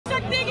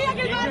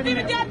भारतीय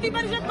विद्यार्थी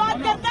परिषद बात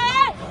करता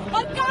है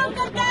और काम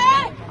करता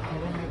है,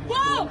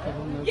 वो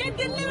ये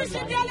दिल्ली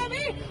विश्वविद्यालय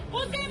भी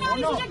उसी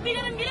नारी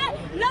सशक्तिकरण के लिए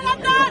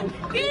लगातार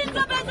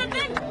 365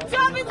 दिन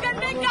 24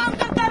 घंटे काम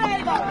करता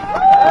रहेगा।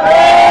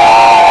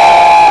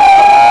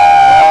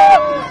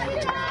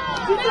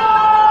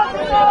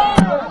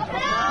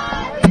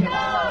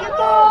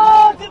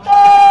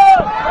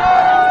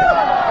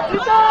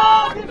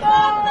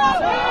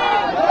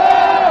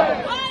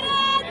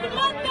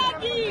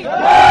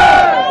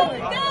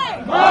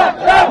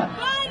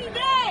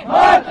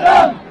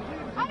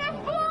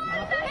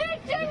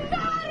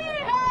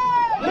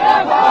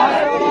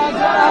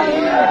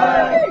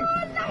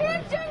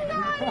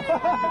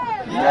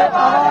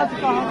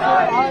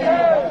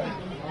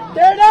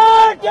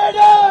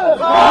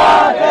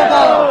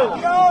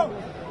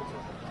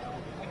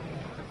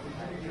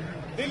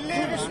 दिल्ली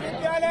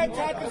विश्वविद्यालय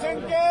छात्र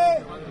संघ के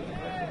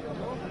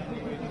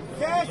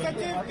सह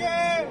सचिव के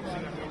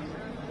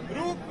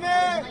रूप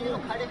में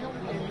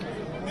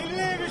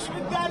दिल्ली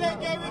विश्वविद्यालय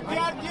के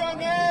विद्यार्थियों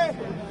ने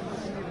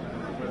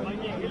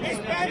इस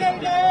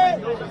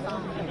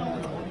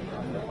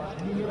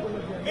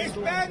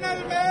पैनल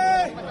में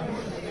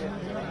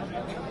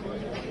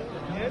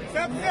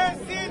सबसे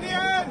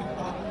सीनियर,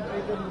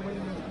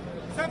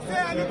 सबसे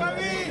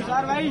अनुभवी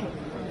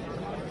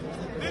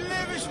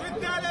दिल्ली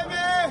विश्वविद्यालय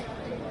में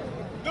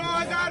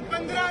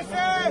 2015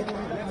 से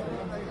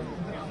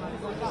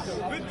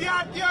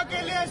विद्यार्थियों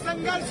के लिए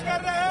संघर्ष कर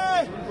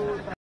रहे,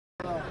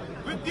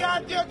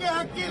 विद्यार्थियों के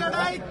हक की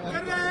लड़ाई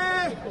कर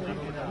रहे,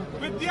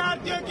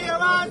 विद्यार्थियों की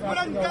आवाज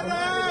बुलंद कर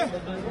रहे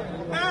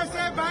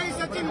ऐसे भाई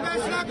सचिन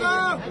बैसला को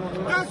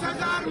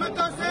 10,000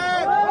 मतों से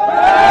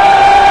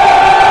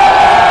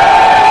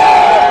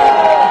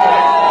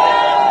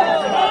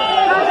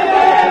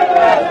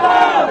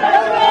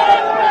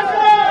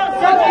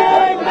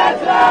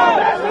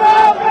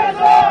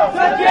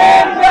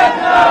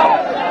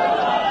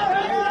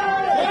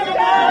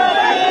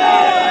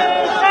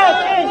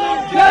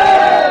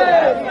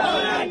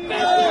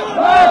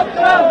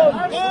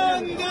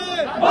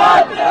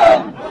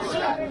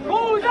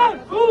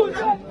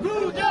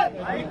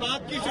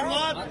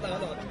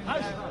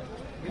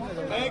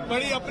मैं एक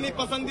बड़ी अपनी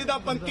पसंदीदा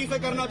पंक्ति से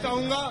करना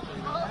चाहूंगा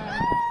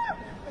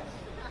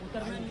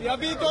कि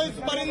अभी तो इस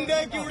परिंदे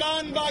की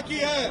उड़ान बाकी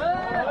है,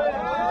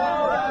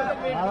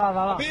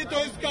 अभी तो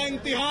इसका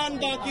इम्तिहान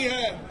बाकी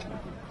है,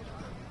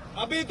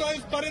 अभी तो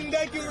इस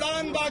परिंदे की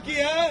उड़ान बाकी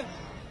है,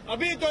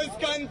 अभी तो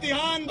इसका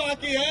इम्तिहान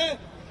बाकी है,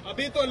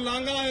 अभी तो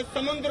लांगा है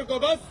समुद्र को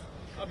बस,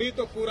 अभी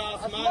तो पूरा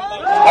आसमान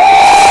बाकी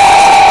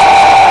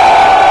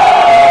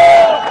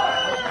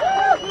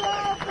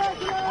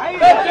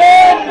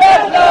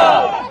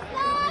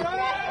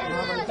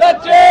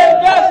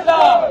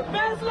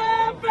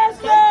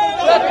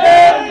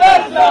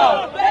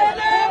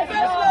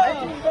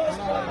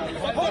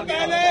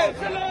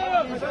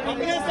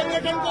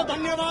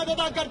धन्यवाद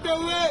अदा करते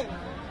हुए,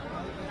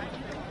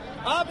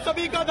 आप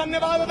सभी का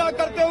धन्यवाद अदा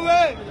करते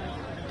हुए,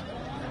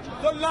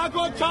 जो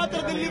लाखों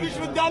छात्र दिल्ली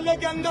विश्वविद्यालय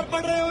के अंदर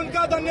पढ़ रहे हैं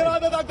उनका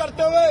धन्यवाद अदा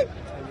करते हुए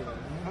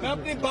मैं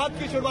अपनी बात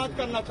की शुरुआत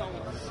करना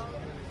चाहूंगा।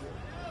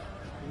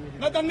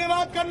 मैं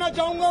धन्यवाद करना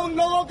चाहूंगा उन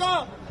लोगों का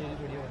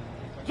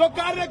जो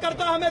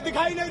कार्यकर्ता हमें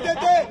दिखाई नहीं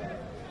देते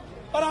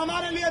पर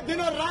हमारे लिए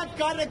दिन और रात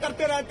कार्य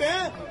करते रहते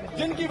हैं,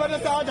 जिनकी वजह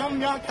से आज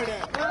हम यहां खड़े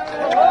हैं।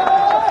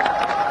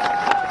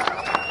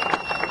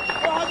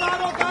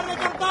 हजारों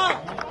कार्यकर्ता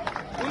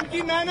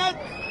उनकी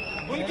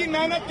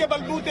मेहनत के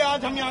बलबूते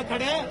आज हम यहाँ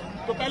खड़े हैं,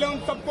 तो पहले उन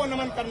सबको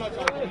नमन करना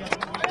चाहूंगा।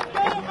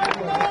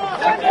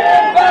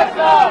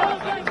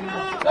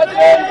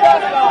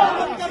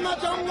 नमन करना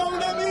चाहूंगा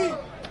उन्हें भी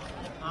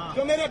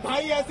जो मेरे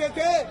भाई ऐसे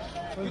थे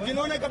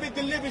जिन्होंने कभी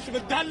दिल्ली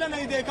विश्वविद्यालय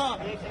नहीं देखा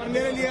और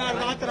मेरे लिए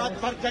रात रात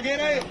भर जगे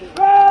रहे।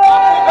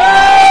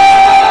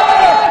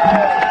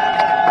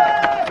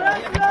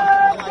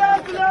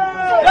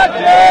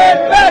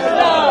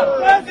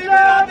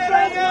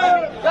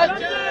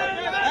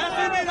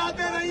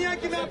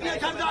 कि मैं अपने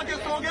घर जाके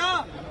सो गया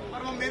और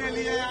वो मेरे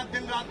लिए आज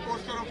दिन रात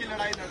पोस्टरों की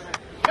लड़ाई लड़ रहे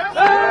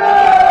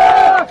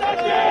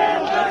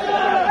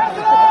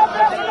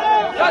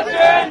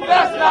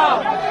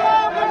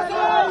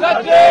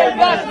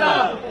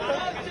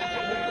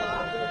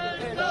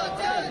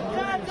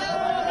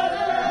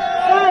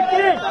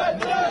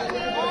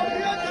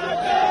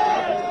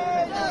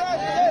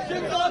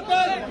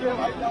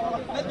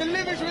मैं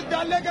दिल्ली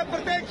विश्वविद्यालय के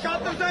प्रत्येक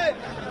छात्र से,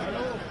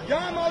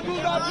 यहाँ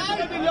मौजूद आप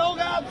जितने भी लोग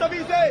हैं, आप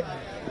सभी से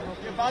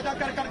ये वादा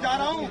कर जा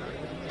रहा हूँ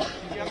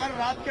कि अगर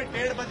रात के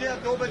 1:30 बजे या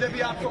 2 बजे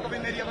भी आपको कभी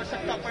मेरी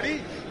आवश्यकता पड़ी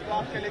तो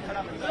आपके लिए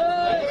खड़ा मिलूंगा।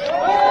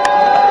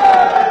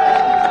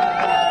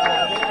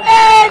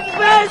 एक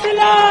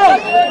फैसला,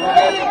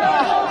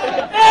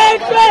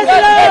 एक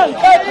फैसला।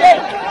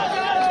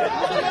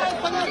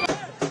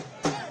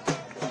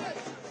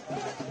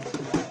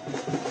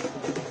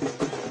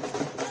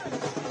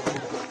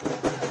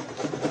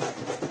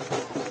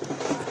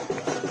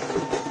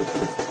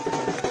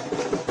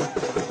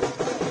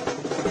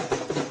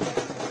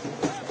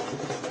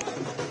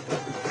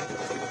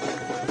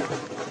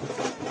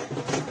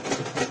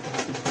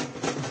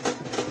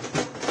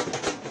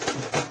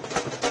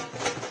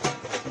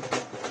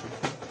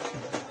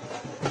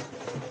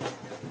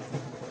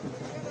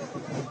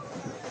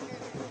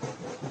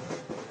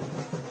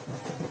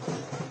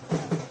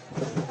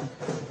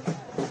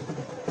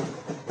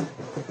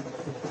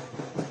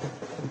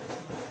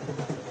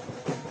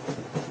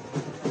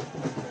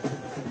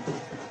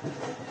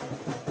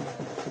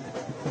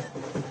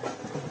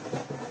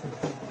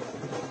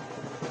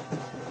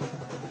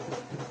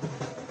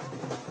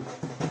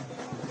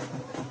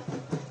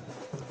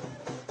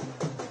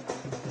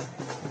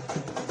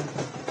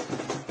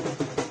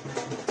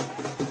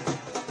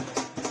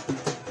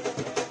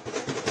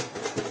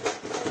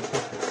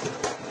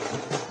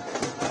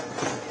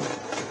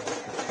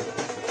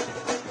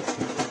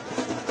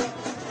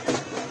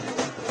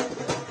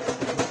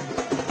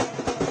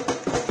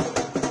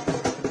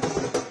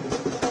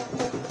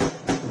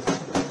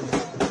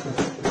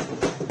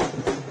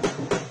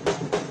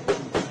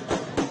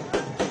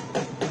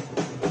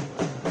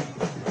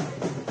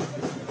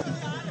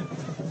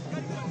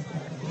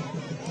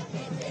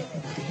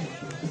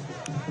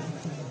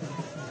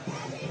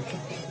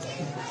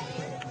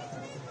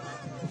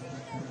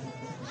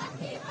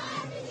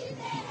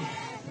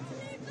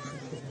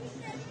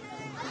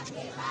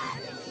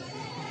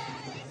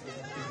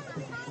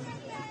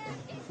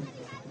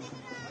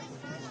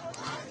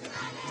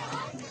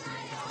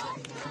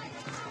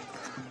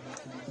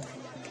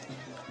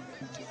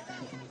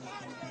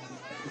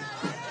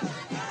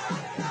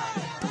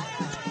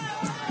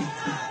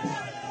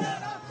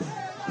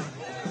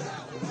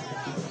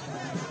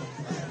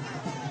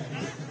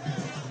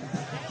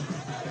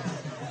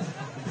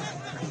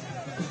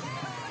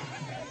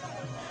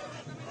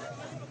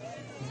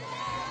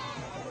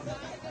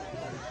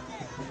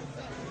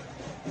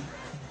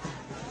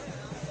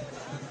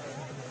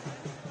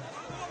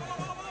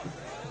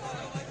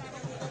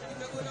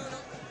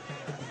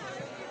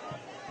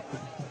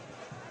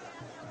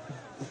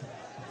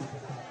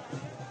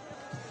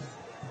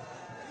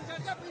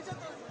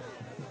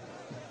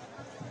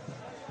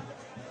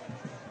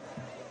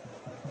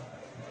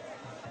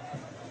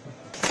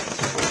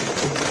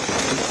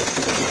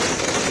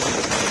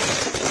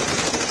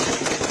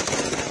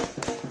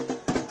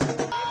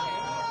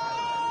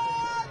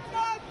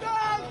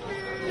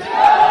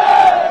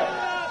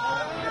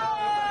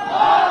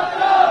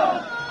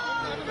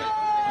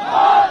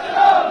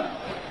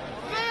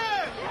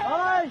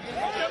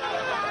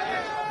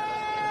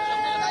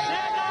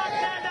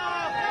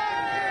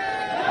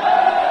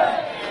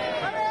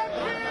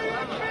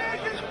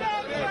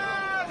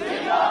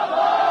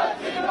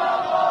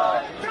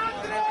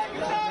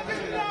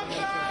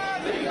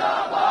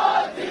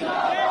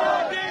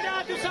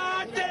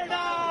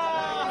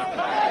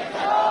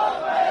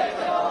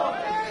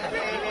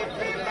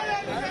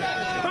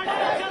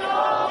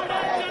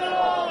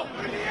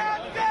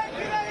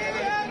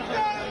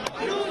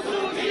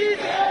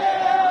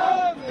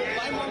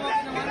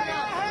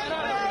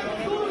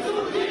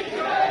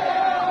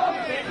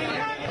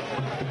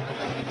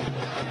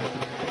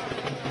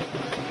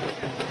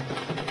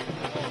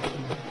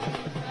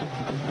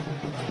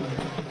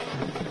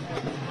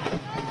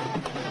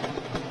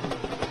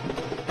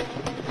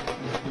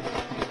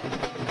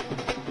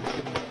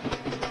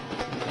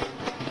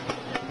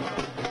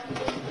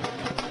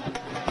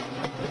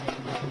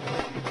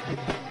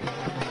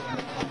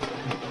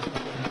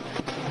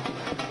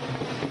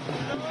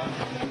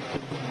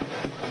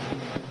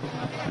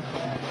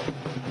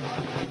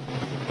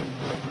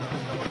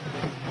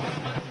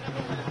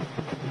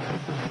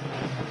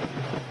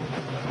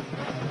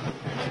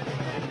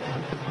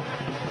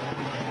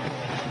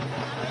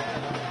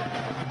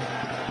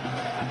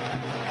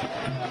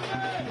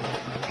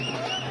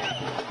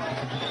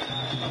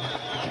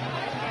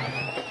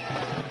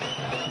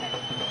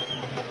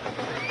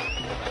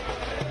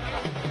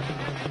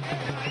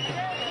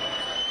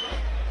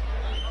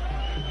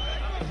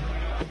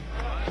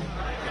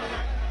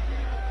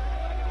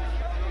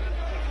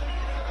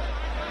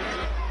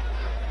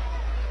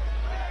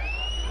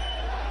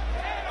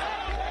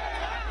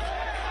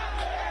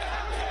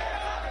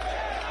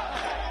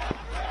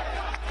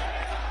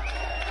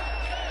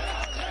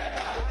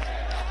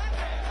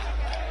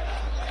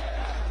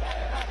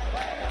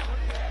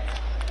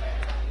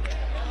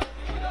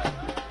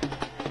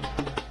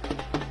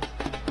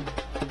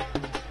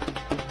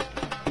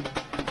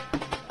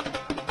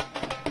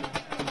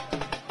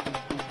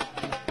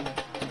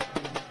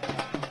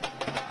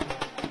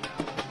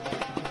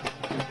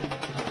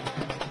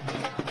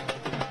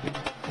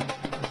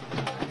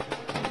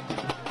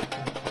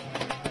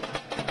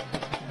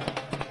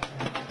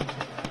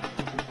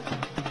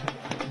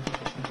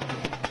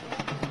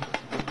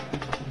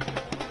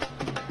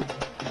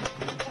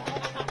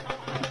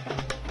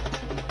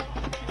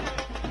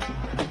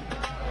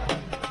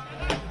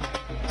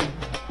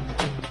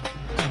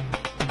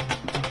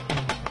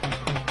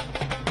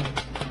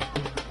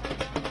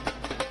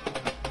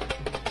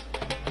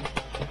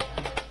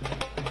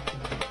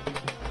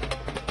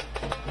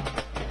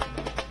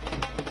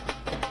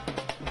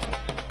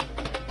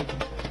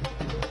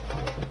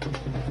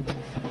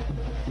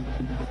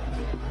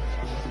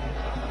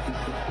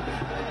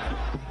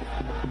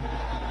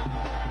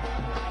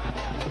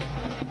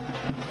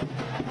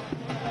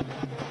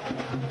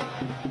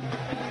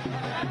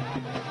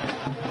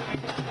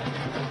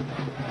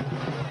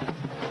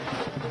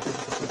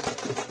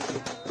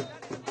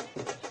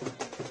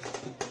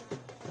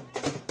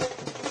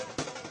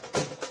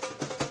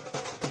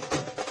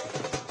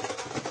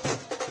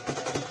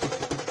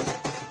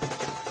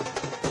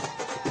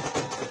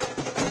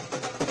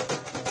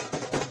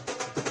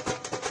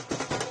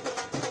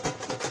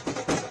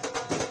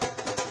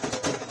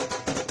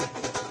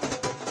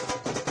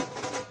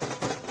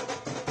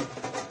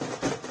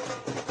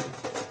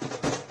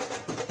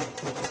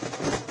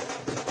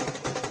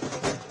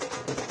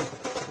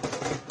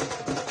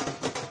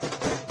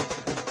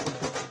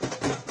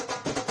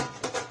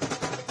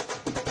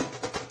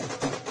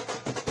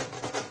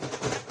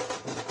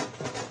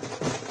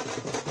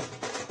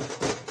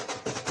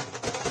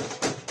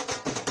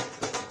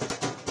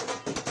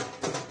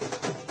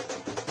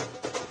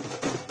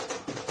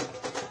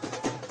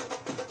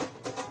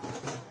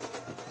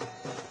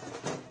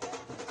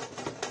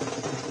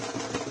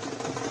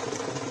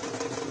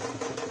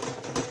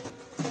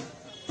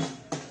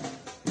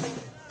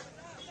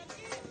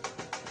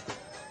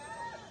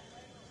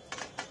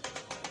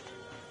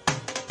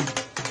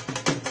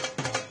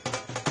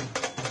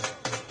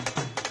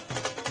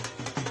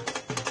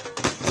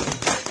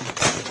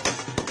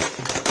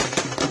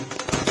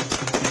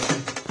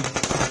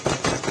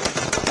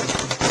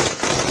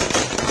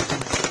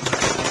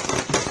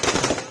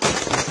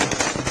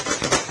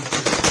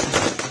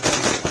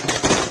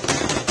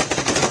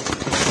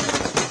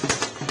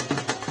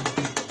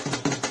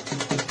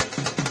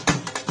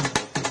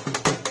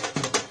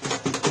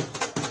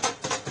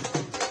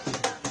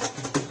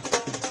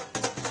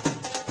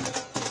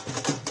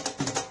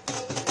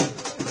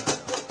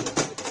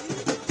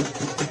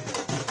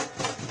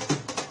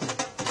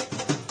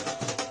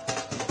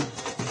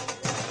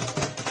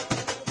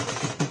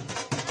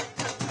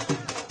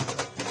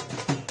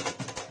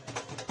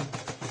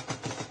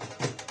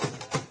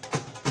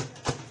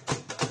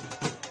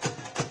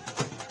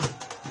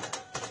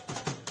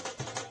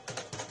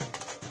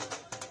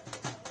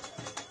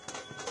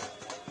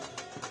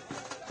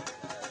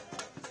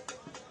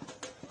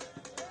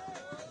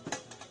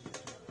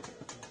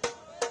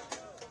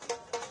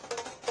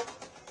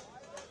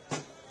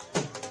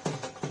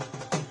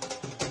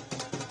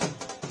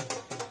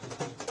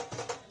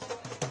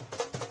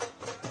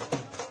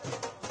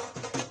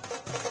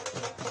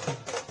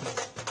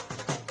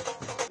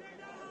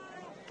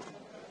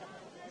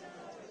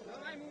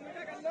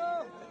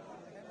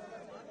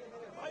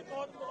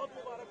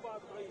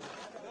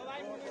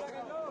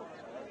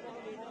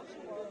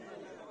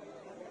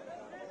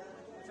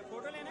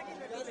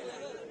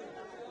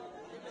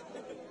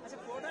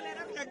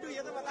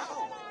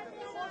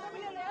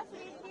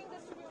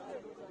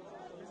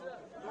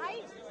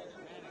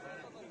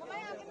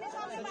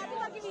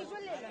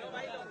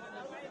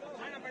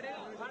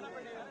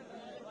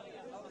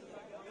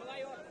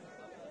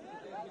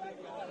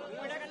 है